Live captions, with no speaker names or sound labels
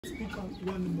Speak on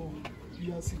one more.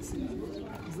 You are 16.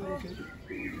 Is that okay?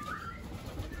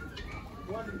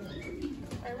 One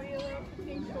more. Are we allowed to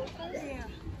take photos? Yeah.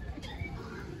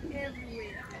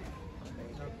 Everywhere.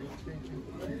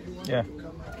 Yeah.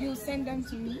 You send them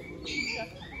to me.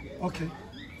 Okay.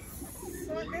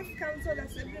 So this comes so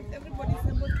that everybody's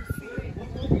able to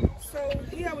see. So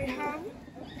here we have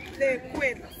the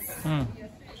quails.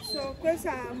 So quails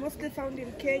are mostly found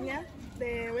in Kenya,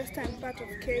 the western part of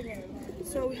Kenya.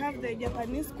 So we have the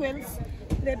Japanese quails,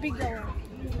 the bigger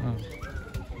one.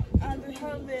 And we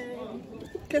have the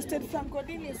crested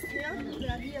francolines here. They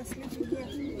are here sleeping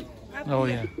here. Oh,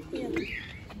 here. Yeah.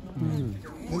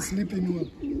 They sleep in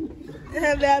one.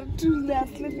 Yeah, they are two, they are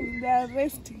sleeping, they are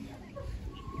resting.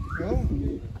 Oh.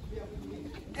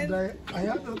 And I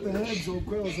heard that the heads of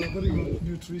quails are very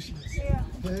nutritious. Yeah.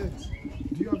 The heads.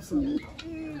 Do you have some?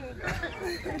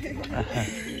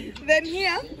 Then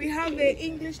here we have the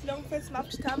English long-faced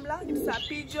mapped tumbler. It's a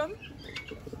pigeon.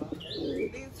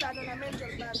 It's an ornamental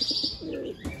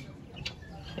bird.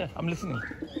 Yeah, I'm listening.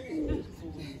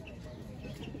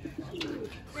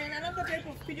 Then another type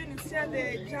of pigeon is here,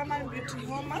 the German beauty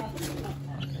homer.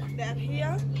 They are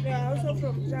here. They are also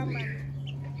from Germany.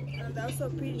 And they're also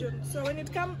pigeons. So when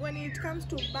it comes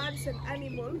to birds and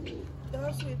animals,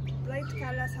 those with bright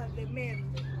colors are the male.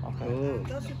 Okay. And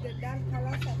those with the dark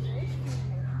colors are the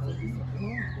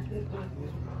female.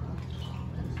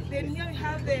 Then here we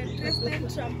have the Dresden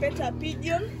trumpeter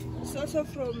pigeon. It's also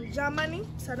from Germany.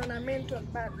 It's an ornamental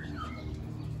bird.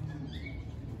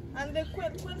 And the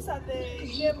quails are the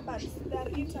game birds. They are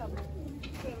eatable.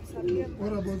 Quails are game birds.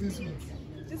 What about this one?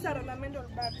 These are ornamental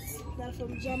birds. They are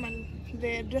from Germany.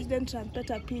 The Dresden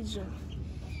trumpeter pigeon.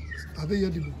 Are they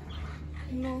edible?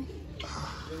 No.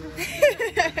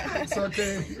 It's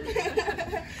okay.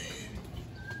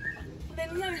 Then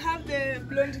here we have the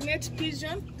blondinet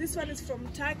pigeon. This one is from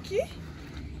Turkey.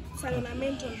 It's an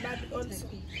ornamental bird also.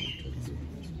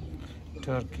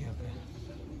 Turkey, okay.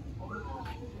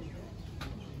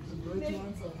 The bright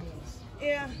ones are males.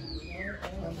 Yeah.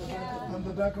 And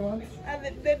the dark ones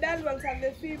And the dull ones are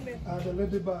the female. are the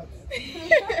ladybirds.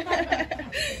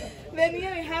 Then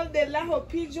here we have the Lahore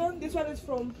pigeon. This one is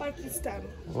from Pakistan.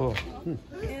 Oh,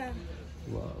 Yeah.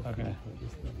 okay.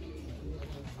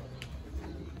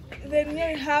 Then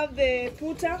here we have the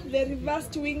puta, the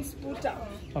reversed wings puta.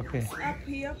 Okay. Up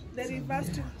here, the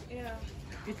reversed, yeah.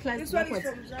 It's like This one is backwards.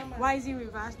 from Germany. Why is it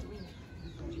reversed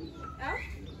wing? Huh?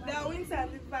 Their wings are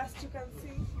reversed, you can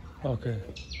see. Okay.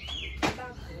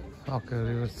 Back. Okay,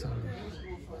 reverse.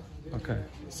 Okay.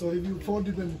 So if you fold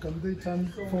it, then can they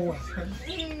turn forward?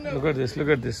 No. Look at this, look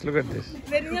at this, look at this.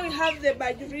 Then here we have the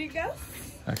Bajurigas.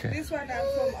 Okay. This one are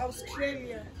from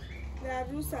Australia. They are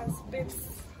roosts and spits.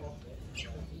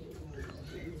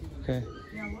 Okay.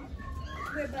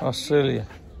 The Bajurigas. Australia.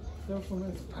 They're from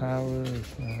it. Paris.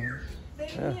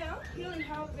 Then here we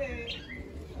have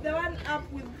the one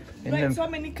up with Indian. so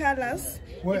many colors.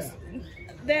 Where?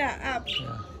 They are up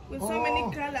Yeah. with so many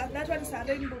colors. That one is a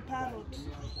rainbow parrot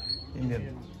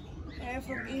Indian.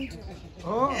 from India.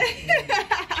 Oh.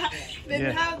 Then we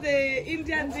Yeah. have the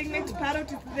Indian ringlet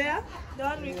parrot is there. The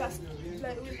one with the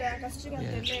string at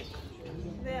the neck.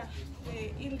 There, the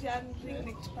Indian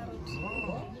ringlet parrot.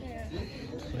 Yeah.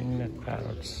 Ringlet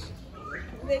parrots.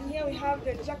 Then here we have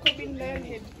the Jacobin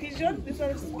lionhead pigeon. This one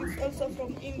is also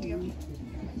from India.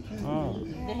 Oh.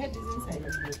 The head is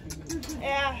inside.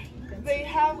 Yeah, they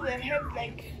have the head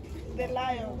like the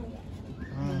lion.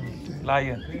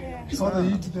 Lion. Yeah. So they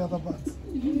eat the other birds.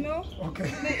 No, Okay.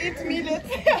 they eat millet.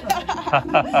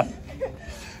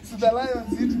 So the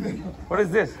lions eat them. What is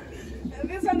this?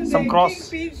 This one is Some a cross.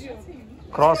 king pigeon.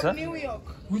 Cross, From huh? New York.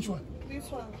 Which one? This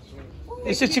one.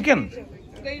 It's a chicken. Pigeon.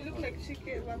 They look like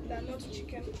chicken, but they're not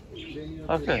chicken.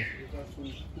 Okay.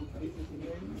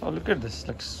 Oh, look at this,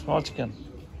 like small chicken.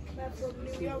 They're from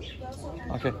New York. That's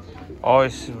one. Okay. Oh,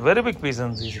 it's very big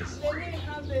pigeons. This is. Then we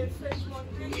have the French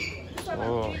monkey. This one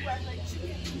Oh. is big one like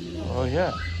chicken. Oh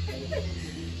yeah.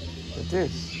 It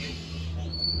is.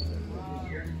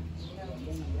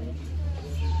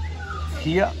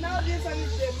 Here. Now this one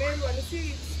is the main one. You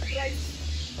see, it's bright.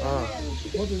 Oh.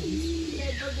 What is this?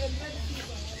 The red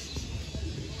fever.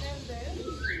 And the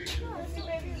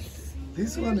female is.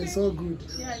 This one is so good.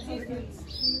 Yeah,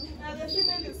 the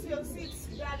female is still sits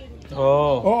guarding.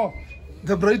 Oh. Oh,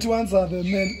 the bright ones are the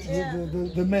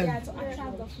men. The men. Yeah, to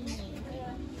attract the female.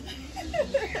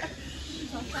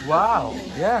 Wow.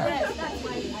 Yeah.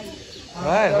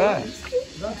 Right.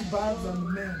 That's birds and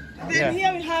men. Then Yeah.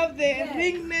 here we have the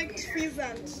ring-necked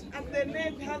pheasant. At the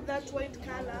neck we have that white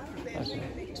color, the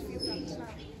ring-necked pheasant now.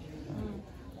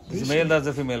 This is male, that's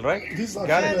the female, right? These are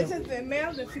Got Yeah, it? this is the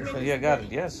male, the female. So, yeah, got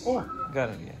it, yes. Oh. Got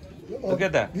it, yeah. Look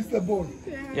at that. This is the boy.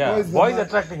 Yeah, Boy is the boy is man.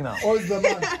 attracting now. Oh, it's the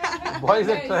man. Boy is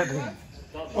attracting.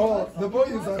 Oh, the boy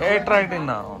is Attracting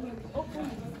now.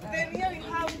 Then here we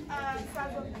have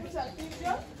some picture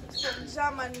pigeon from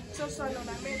Germany, just one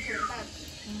ornamental bird.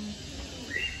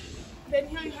 Then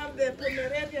here you have the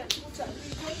Pomeranian picture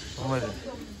pigeon Oh,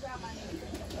 from Germany.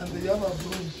 And the other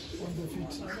broom on the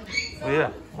feet. Oh,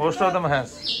 yeah, most of them has.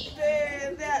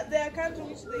 Their country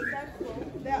which they come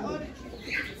from, their origin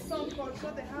so cold, so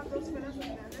they have those feathers on their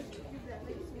legs to keep their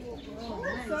legs warm.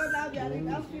 So now they are in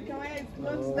Africa where it's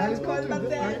not that cold, but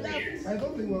they are in Africa. I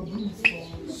thought they were brooms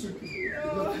for sweeping.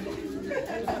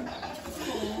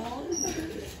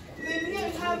 Then here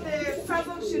we have the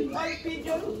fathom-shaped oil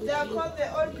pigeon. They are called the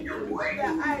oil pigeon because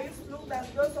their eyes look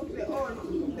like those of the oil,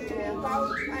 the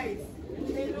round eyes.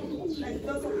 They look like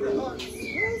those of the oil.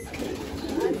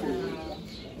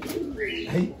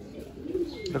 Hey,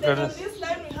 Look Then at on this. this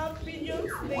line we have pigeons,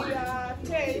 their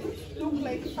tails look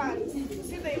like fans.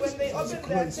 See, when they open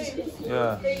their tails,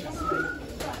 Yeah. they look like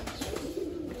fans.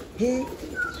 hey,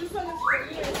 This one is from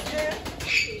USA.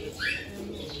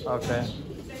 Okay.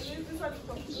 Then this one is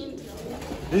from India.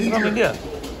 This is from India.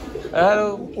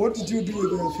 Hello. what did you do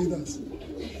with their feathers?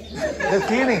 They're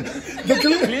cleaning.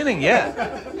 Cleaning,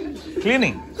 yeah.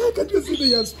 Cleaning. Can you see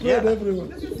they are spread Yeah. everywhere?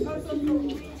 This is also from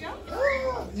India.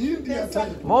 Ah, India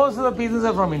type. Most of the pigeons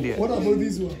are from India. What about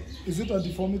this one? Is it a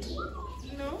deformity?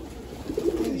 No?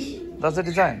 That's the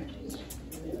design.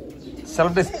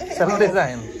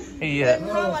 Self-design. Yeah. Then we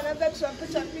have another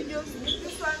trumpet pigeons.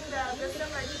 This one, they are the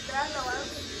same like the other one.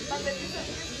 But the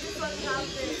difference is this one have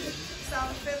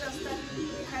some feathers standing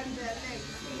behind their legs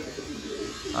here.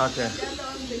 Okay. The other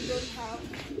one they don't have.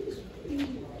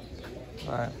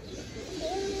 Right.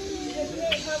 Then here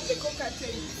we have the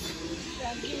cockatiels. They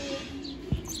are green.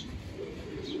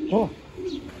 Oh,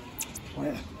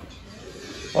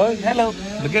 Oh, hello.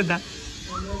 Look at that.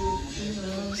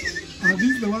 are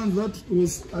these the ones that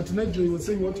was at night they were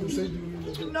saying what you said during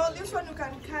the day? No, this one you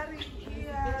can carry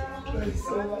here.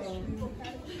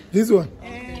 This one?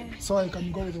 Eh, So I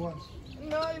can go with one.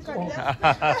 no, you can just.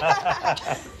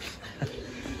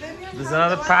 Then you There's have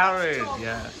another the one parrot. that's top.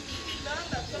 Yeah. The one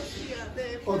that's just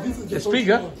here. Oh, this is the The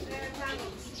speaker?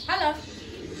 parrots. Hello.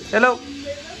 Hello.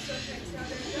 They're not so sexy, they're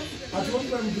just At one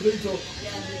time do they talk?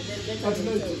 At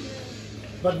night.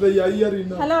 But they are hearing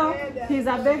now. Hello. He's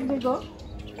a big bigo.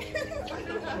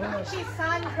 She's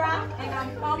Sandra and I'm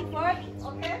Comfort.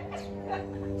 Okay.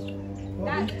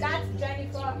 That's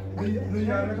Jennifer. They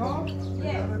are recording.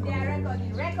 Yes, they are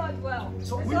recording. Record well.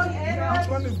 So which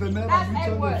one is the male That's and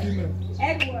which one the female?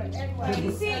 Edward.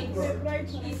 He sings. Right.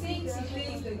 He sings. He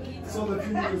plays the guitar. So the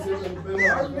female is the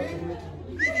male.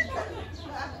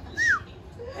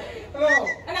 Hello.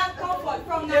 And I'm Comfort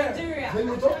from Nigeria. They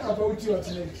were talking about you at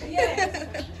night.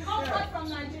 Yes. Comfort from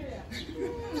Nigeria.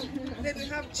 Then we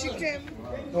have chicken.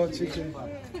 Oh, chicken.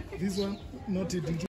 This one, not eating.